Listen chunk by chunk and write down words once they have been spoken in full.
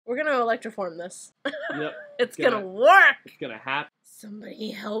We're gonna electroform this. Yep. It's gonna work! It's gonna happen.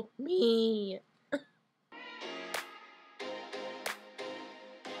 Somebody help me.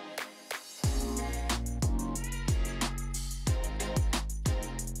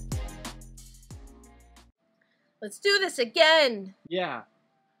 Let's do this again! Yeah.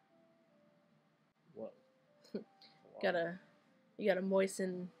 Whoa. You gotta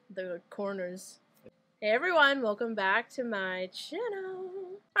moisten the corners. Hey everyone, welcome back to my channel.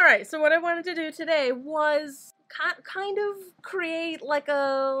 Alright, so what I wanted to do today was kind of create like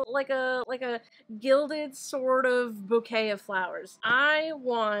a gilded sort of bouquet of flowers. I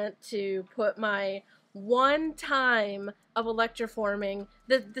want to put my one time of electroforming,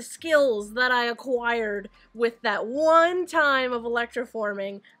 the skills that I acquired with that one time of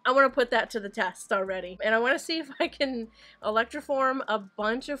electroforming, I want to put that to the test already. And I want to see if I can electroform a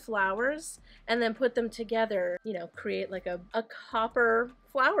bunch of flowers and then put them together, you know, create like a copper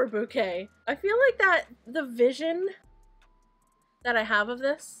flower bouquet. I feel like that the vision that I have of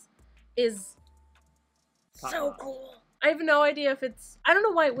this is so cool. I have no idea if it's, I don't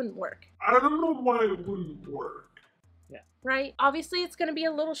know why it wouldn't work. Yeah. Right? Obviously it's gonna be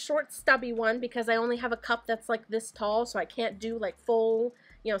a little short stubby one because I only have a cup that's like this tall, so I can't do like full,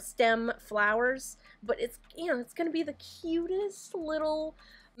 you know, stem flowers. But it's, you know, it's gonna be the cutest little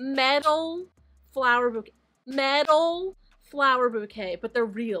metal flower bouquet. Metal flower bouquet, but they're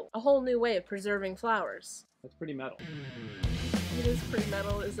real. A whole new way of preserving flowers. That's pretty metal. It is pretty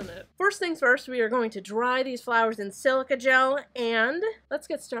metal, isn't it? First things first, we are going to dry these flowers in silica gel, and let's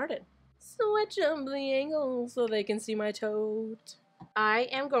get started. Switch them the angle so they can see my tote. I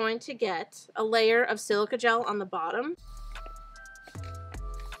am going to get a layer of silica gel on the bottom.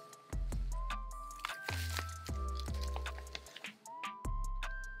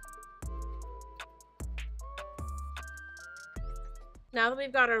 Now that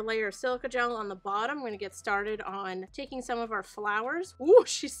we've got our layer of silica gel on the bottom, we're going to get started on taking some of our flowers. Ooh,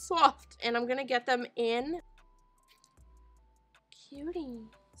 she's soft. And I'm going to get them in. Cutie.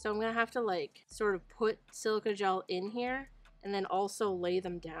 So I'm going to have to like sort of put silica gel in here and then also lay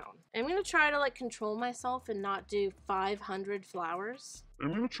them down. I'm going to try to like control myself and not do 500 flowers.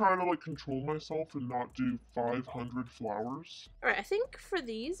 Alright, I think for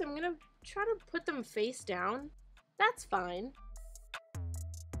these, I'm going to try to put them face down. That's fine.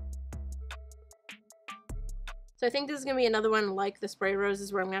 So I think this is going to be another one like the spray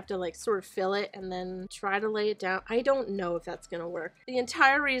roses where I'm going to have to like sort of fill it and then try to lay it down. I don't know if that's going to work. The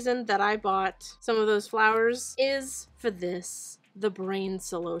entire reason that I bought some of those flowers is for this. The Brain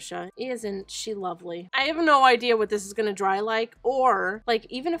Celosia. Isn't she lovely? I have no idea what this is going to dry like, or like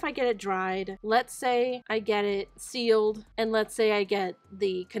even if I get it dried, let's say I get it sealed and let's say I get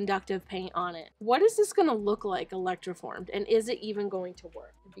the conductive paint on it. What is this going to look like electroformed, and is it even going to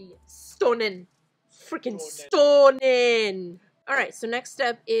work? It'd be stunning. Freaking stunning! Alright, so next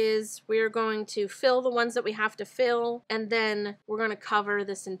step is we're going to fill the ones that we have to fill, and then we're going to cover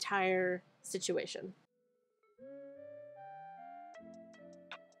this entire situation.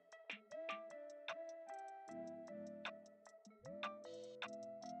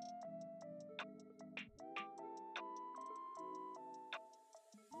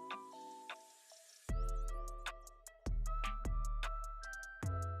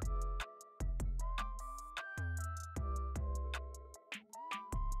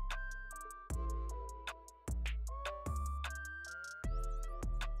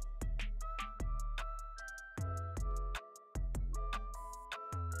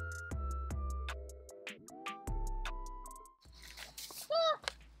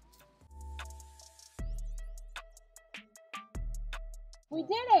 We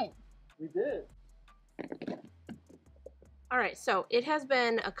did it! We did. Alright, so it has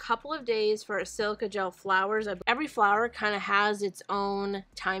been a couple of days for silica gel flowers. Every flower kind of has its own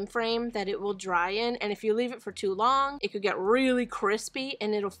time frame that it will dry in, and if you leave it for too long, it could get really crispy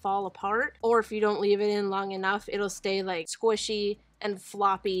and it'll fall apart. Or if you don't leave it in long enough, it'll stay like squishy and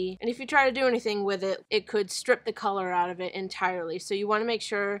floppy, and if you try to do anything with it, it could strip the color out of it entirely. So you want to make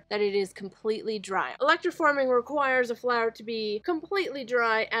sure that it is completely dry. Electroforming requires a flower to be completely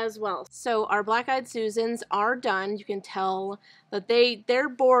dry as well. So our Black-Eyed Susans are done. You can tell that they're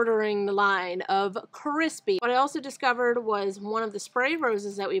bordering the line of crispy. What I also discovered was one of the spray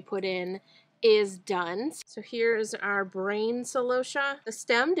roses that we put in is done. So here's our Brain Celosia. The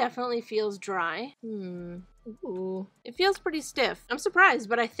stem definitely feels dry. Ooh, it feels pretty stiff. I'm surprised,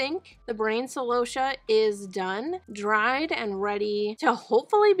 but I think the Brain Celosia is done, dried, and ready to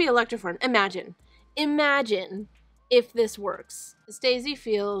hopefully be electroformed. Imagine if this works. This daisy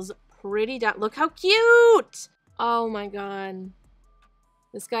feels pretty done. Look how cute! Oh my god.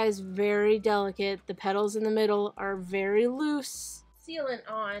 This guy's very delicate. The petals in the middle are very loose. Sealant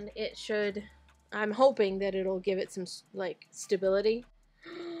on, it should, I'm hoping that it'll give it some like stability.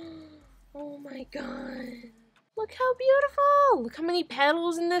 Oh my god. Look how beautiful! Look how many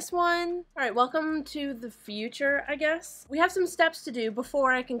petals in this one. Alright, welcome to the future, I guess. We have some steps to do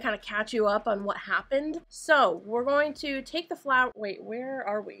before I can kind of catch you up on what happened. So, we're going to take the flower... Wait, where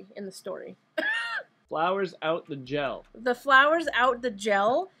are we in the story? Flowers out the gel. The flowers out the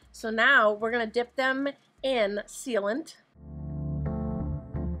gel. So now we're going to dip them in sealant.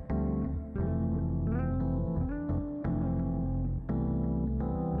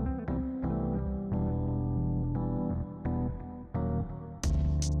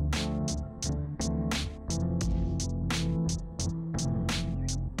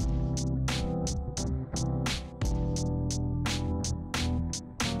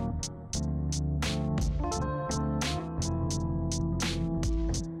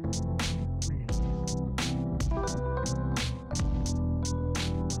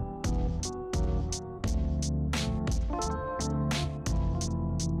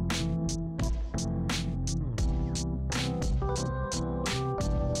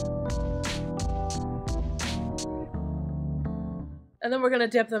 And then we're gonna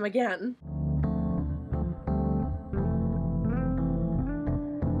dip them again.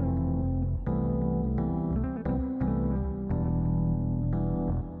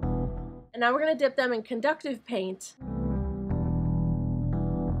 And now we're gonna dip them in conductive paint.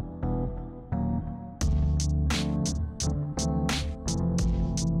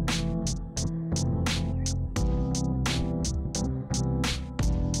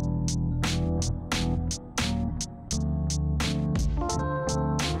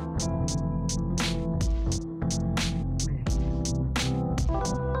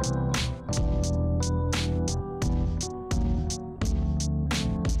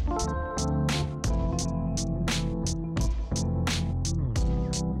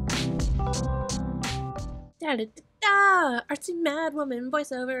 Da-da-da-da! Artsymadwoman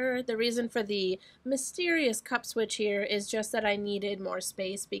voiceover. The reason for the mysterious cup switch here is just that I needed more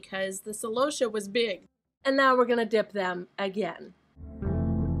space because the Celosia was big. And now we're gonna dip them again.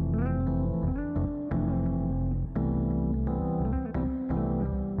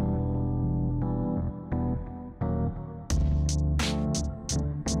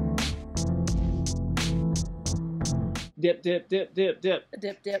 Dip, dip, dip, dip, dip.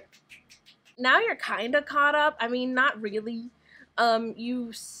 Dip, dip. Now you're kind of caught up. I mean, not really.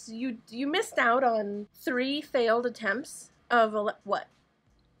 You missed out on 3 failed attempts of what?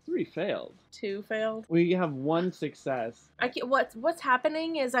 3 failed. 2 failed. We have 1 success. What's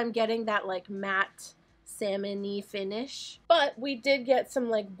happening is I'm getting that like matte salmon-y finish, but we did get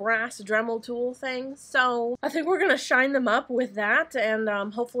some like brass Dremel tool things, so I think we're gonna shine them up with that, and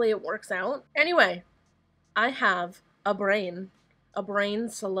hopefully it works out. Anyway, I have a brain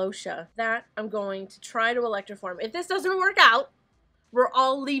celosia that I'm going to try to electroform. If this doesn't work out, we're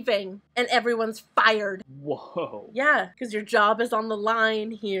all leaving and everyone's fired. Whoa. Yeah, because your job is on the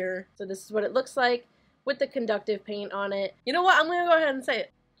line here. So this is what it looks like with the conductive paint on it. You know what? I'm going to go ahead and say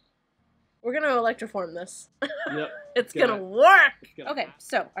it. We're going to electroform this. Yep. It's going to work. Okay,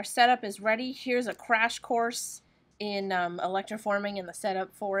 so our setup is ready. Here's a crash course in electroforming and the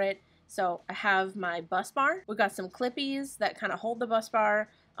setup for it. So I have my bus bar. We've got some clippies that kind of hold the bus bar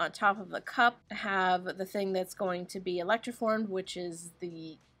on top of the cup. I have the thing that's going to be electroformed, which is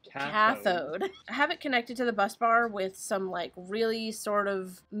the cathode. I have it connected to the bus bar with some like really sort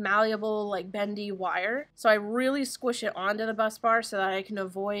of malleable, like bendy wire. So I really squish it onto the bus bar so that I can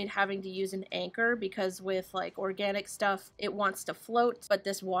avoid having to use an anchor, because with like organic stuff, it wants to float, but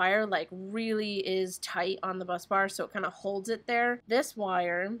this wire like really is tight on the bus bar, so it kind of holds it there. This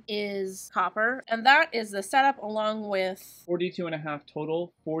wire is copper, and that is the setup along with 42.5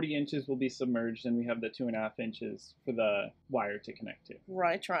 total. 40 inches will be submerged, and we have the 2.5 inches for the wire to connect to.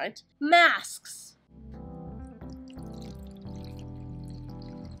 Right. Masks.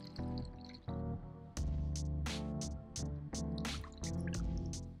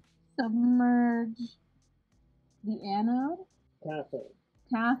 Submerge the anode?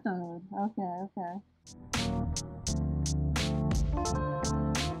 Cathode. Okay.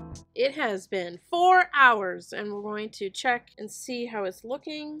 It has been 4 hours, and we're going to check and see how it's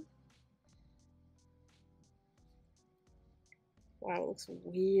looking. Wow, it looks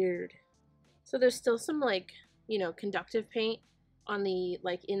weird. So there's still some like, you know, conductive paint on the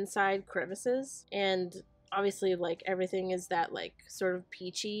like inside crevices, and obviously like everything is that like sort of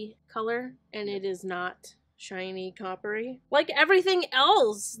peachy color, and it is not shiny coppery. Like everything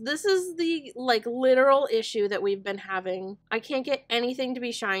else, this is the like literal issue that we've been having. I can't get anything to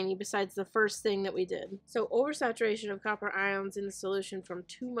be shiny besides the first thing that we did. So oversaturation of copper ions in the solution from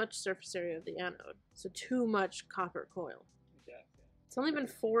too much surface area of the anode. So too much copper coil. It's only been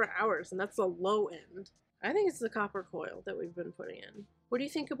 4 hours and that's the low end. I think it's the copper coil that we've been putting in. What do you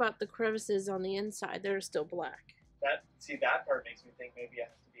think about the crevices on the inside? They're still black. That part makes me think maybe it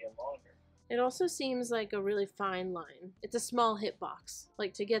has to be in longer. It also seems like a really fine line. It's a small hitbox.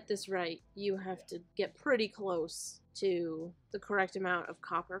 Like, to get this right, you have to get pretty close to the correct amount of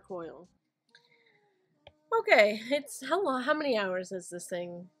copper coil. Okay, it's how many hours has this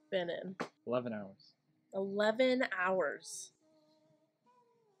thing been in? 11 hours. 11 hours.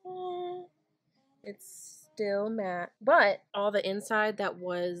 It's still matte, but all the inside that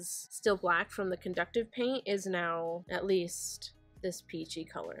was still black from the conductive paint is now at least this peachy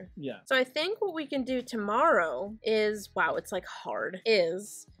color. Yeah. So I think what we can do tomorrow is, wow, it's like hard,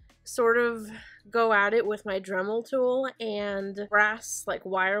 is sort of go at it with my Dremel tool and brass like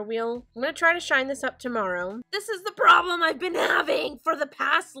wire wheel. I'm gonna try to shine this up tomorrow. This is the problem I've been having for the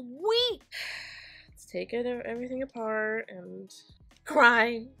past week. Let's take everything apart and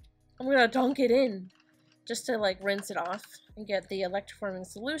cry. I'm gonna dunk it in just to like rinse it off and get the electroforming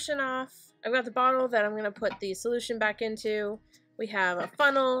solution off. I've got the bottle that I'm gonna put the solution back into. We have a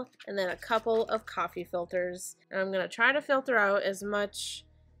funnel and then a couple of coffee filters. And I'm gonna try to filter out as much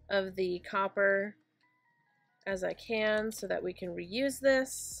of the copper as I can so that we can reuse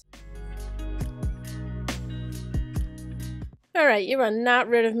this. Alright, you are not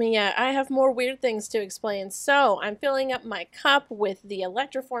rid of me yet. I have more weird things to explain. So, I'm filling up my cup with the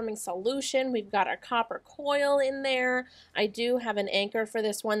electroforming solution. We've got our copper coil in there. I do have an anchor for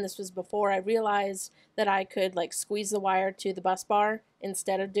this one. This was before I realized that I could like squeeze the wire to the bus bar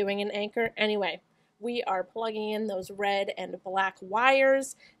instead of doing an anchor. Anyway, we are plugging in those red and black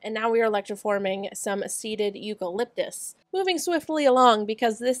wires, and now we are electroforming some seeded eucalyptus. Moving swiftly along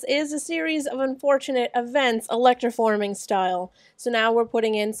because this is a series of unfortunate events electroforming style. So now we're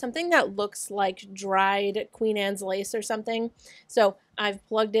putting in something that looks like dried Queen Anne's lace or something. So I've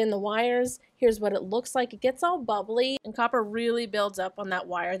plugged in the wires. Here's what it looks like. It gets all bubbly and copper really builds up on that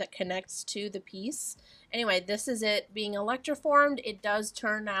wire that connects to the piece. Anyway, this is it being electroformed. It does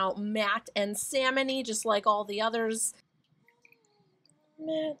turn out matte and salmony just like all the others.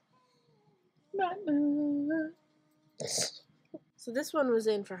 Matte. So this one was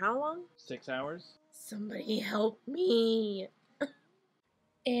in for how long? 6 hours. Somebody help me.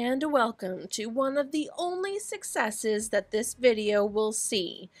 And welcome to one of the only successes that this video will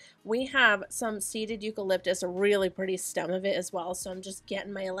see. We have some seeded eucalyptus, a really pretty stem of it as well, so I'm just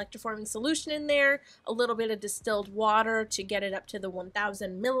getting my electroforming solution in there, a little bit of distilled water to get it up to the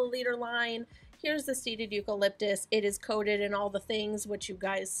 1000 milliliter line. Here's the seeded eucalyptus. It is coated in all the things which you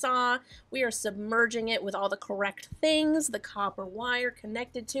guys saw. We are submerging it with all the correct things, the copper wire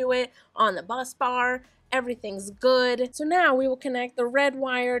connected to it on the bus bar. Everything's good. So now we will connect the red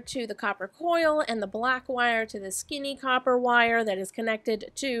wire to the copper coil and the black wire to the skinny copper wire that is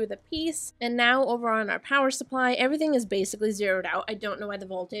connected to the piece. And now over on our power supply, everything is basically zeroed out. I don't know why the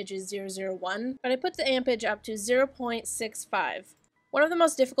voltage is 001, but I put the ampage up to 0.65. One of the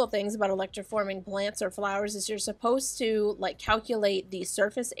most difficult things about electroforming plants or flowers is you're supposed to like calculate the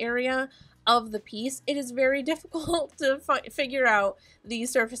surface area of the piece. It is very difficult to figure out the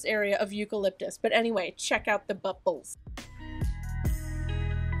surface area of eucalyptus. But anyway, check out the bubbles.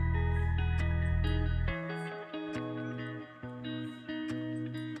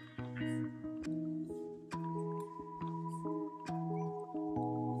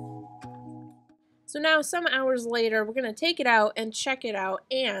 So now some hours later, we're going to take it out and check it out,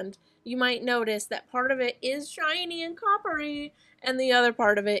 and you might notice that part of it is shiny and coppery and the other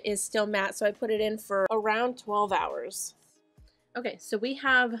part of it is still matte, so I put it in for around 12 hours. Okay, so we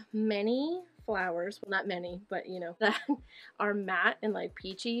have many flowers, well not many, but you know, that are matte and like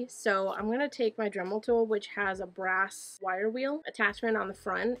peachy. So I'm going to take my Dremel tool, which has a brass wire wheel attachment on the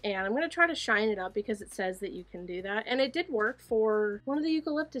front, and I'm going to try to shine it up because it says that you can do that. And it did work for one of the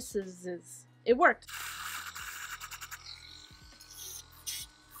eucalyptuses. It worked.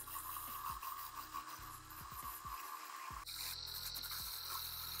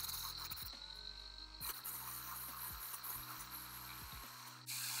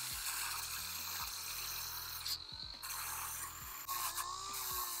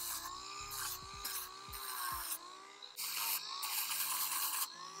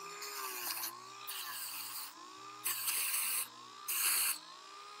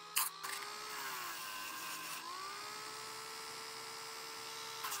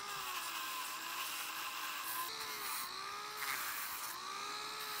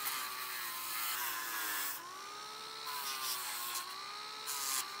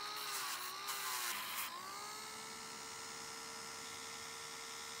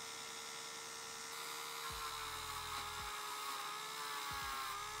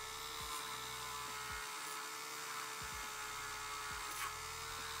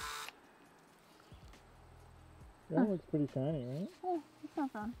 That looks pretty shiny, right? Oh, it's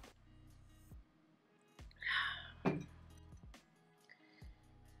not bad.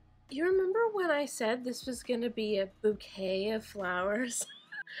 You remember when I said this was going to be a bouquet of flowers?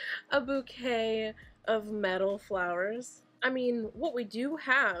 A bouquet of metal flowers? I mean, what we do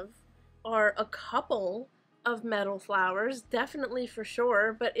have are a couple of metal flowers, definitely for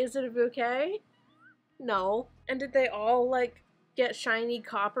sure, but is it a bouquet? No. And did they all, like, get shiny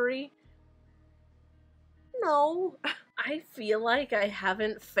coppery? No. I feel like I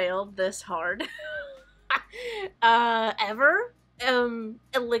haven't failed this hard. Ever?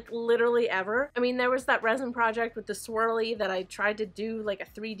 Like, literally ever. I mean, there was that resin project with the swirly that I tried to do, like,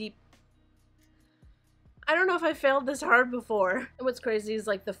 a 3D... I don't know if I failed this hard before. And what's crazy is,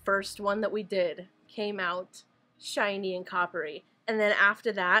 like, the first one that we did came out shiny and coppery. And then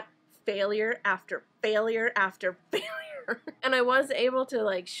after that, failure after failure after failure. And I was able to,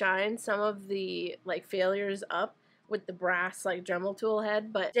 like, shine some of the, like, failures up with the brass, like, Dremel tool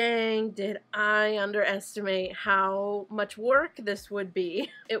head, but dang, did I underestimate how much work this would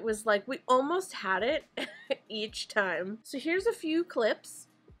be. It was like we almost had it each time. So here's a few clips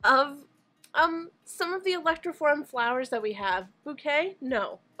of some of the electroformed flowers that we have. Bouquet?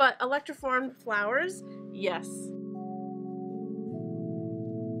 No. But electroformed flowers? Yes.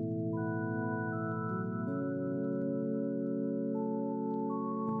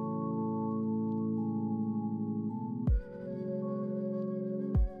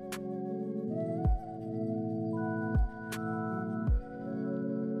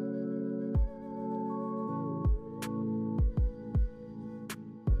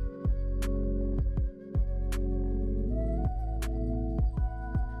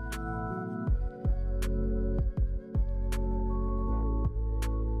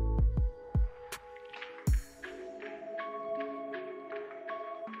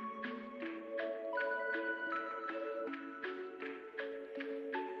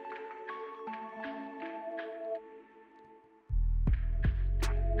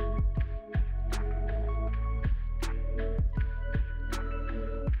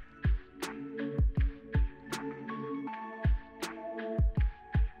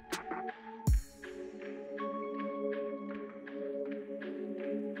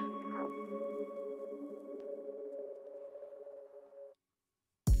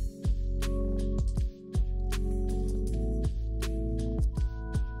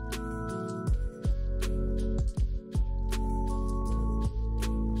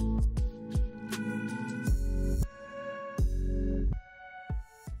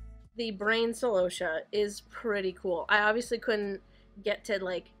 The Brain Celosia is pretty cool. I obviously couldn't get to,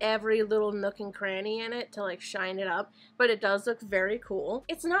 like, every little nook and cranny in it to, like, shine it up, but it does look very cool.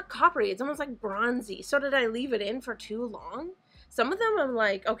 It's not coppery, it's almost like bronzy. So did I leave it in for too long? Some of them I'm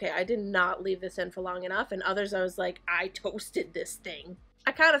like, okay, I did not leave this in for long enough, and others I was like, I toasted this thing.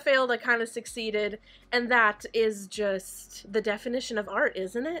 I kind of failed, I kind of succeeded, and that is just the definition of art,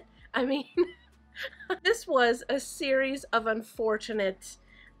 isn't it? I mean, this was a series of unfortunate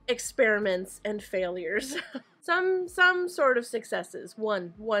experiments and failures. some sort of successes.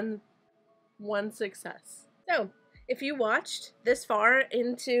 One success. So, if you watched this far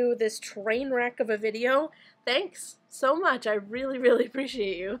into this train wreck of a video, thanks so much. I really, really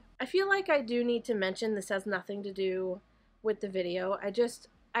appreciate you. I feel like I do need to mention this has nothing to do with the video.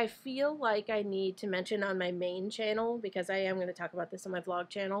 I feel like I need to mention on my main channel, because I am going to talk about this on my vlog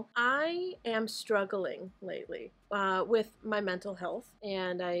channel, I am struggling lately with my mental health,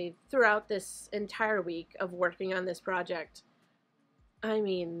 and throughout this entire week of working on this project, I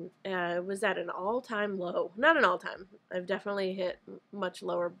mean, was at an all-time low. Not an all-time. I've definitely hit much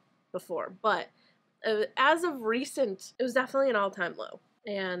lower before, but as of recent, it was definitely an all-time low.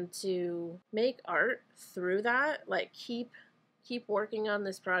 And to make art through that, like keep working on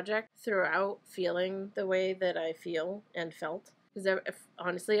this project throughout feeling the way that I feel and felt, because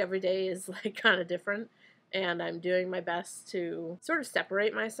honestly every day is like kind of different, and I'm doing my best to sort of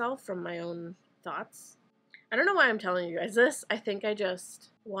separate myself from my own thoughts. I don't know why I'm telling you guys this. I think I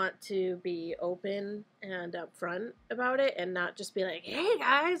just want to be open and upfront about it, and not just be like, hey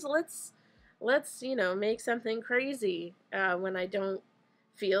guys, let's you know, make something crazy when I don't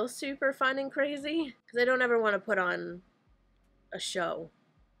feel super fun and crazy, because I don't ever want to put on a show.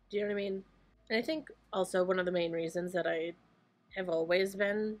 Do you know what I mean? And I think also one of the main reasons that I have always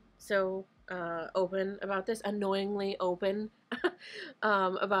been so open about this, annoyingly open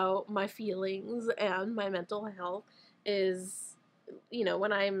about my feelings and my mental health, is, you know,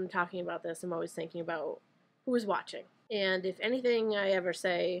 when I'm talking about this, I'm always thinking about who is watching. And if anything I ever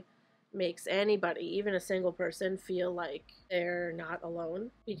say makes anybody, even a single person, feel like they're not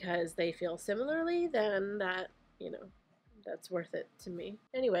alone because they feel similarly, then that, you know, that's worth it to me.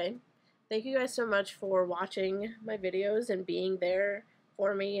 Anyway, thank you guys so much for watching my videos and being there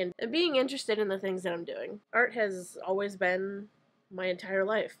for me and being interested in the things that I'm doing. Art has always been my entire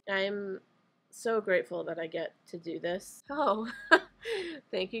life. I'm so grateful that I get to do this. Oh,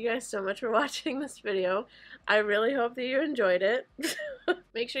 thank you guys so much for watching this video. I really hope that you enjoyed it.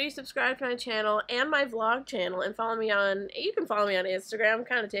 Make sure you subscribe to my channel and my vlog channel and follow me on, you can follow me on Instagram, I'm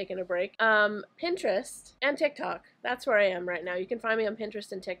kind of taking a break, Pinterest, and TikTok. That's where I am right now. You can find me on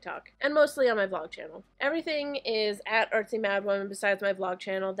Pinterest and TikTok, and mostly on my vlog channel. Everything is at Artsymadwoman besides my vlog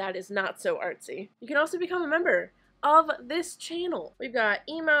channel. That is not so artsy. You can also become a member of this channel. We've got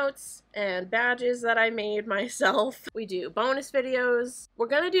emotes and badges that I made myself. We do bonus videos. We're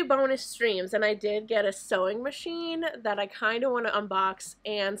gonna do bonus streams, and I did get a sewing machine that I kind of want to unbox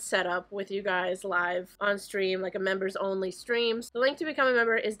and set up with you guys live on stream, like a members only stream. The link to become a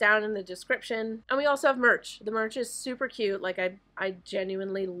member is down in the description. And we also have merch. The merch is super cute. Like I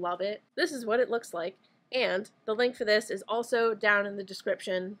genuinely love it. This is what it looks like. And the link for this is also down in the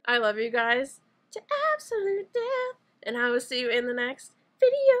description. I love you guys to absolute death, and I will see you in the next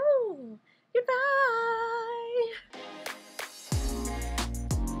video. Goodbye.